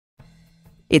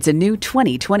It's a new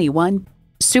 2021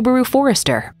 Subaru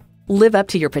Forester. Live up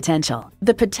to your potential,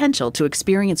 the potential to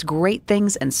experience great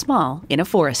things and small in a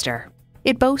Forester.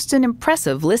 It boasts an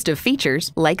impressive list of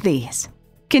features like these: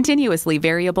 continuously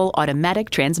variable automatic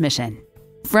transmission,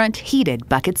 front heated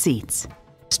bucket seats,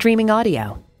 streaming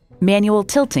audio, manual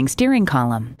tilting steering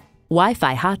column,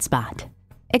 Wi-Fi hotspot,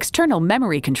 external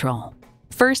memory control,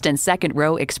 first and second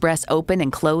row express open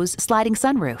and close sliding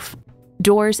sunroof,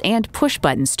 doors and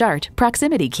push-button start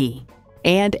proximity key,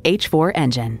 and H4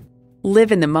 engine.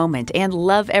 Live in the moment and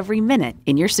love every minute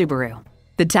in your Subaru.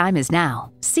 The time is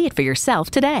now. See it for yourself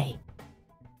today.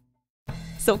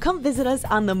 So come visit us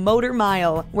on the Motor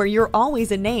Mile, where you're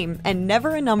always a name and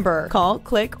never a number. Call,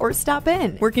 click, or stop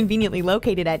in. We're conveniently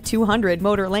located at 200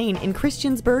 Motor Lane in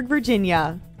Christiansburg,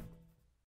 Virginia.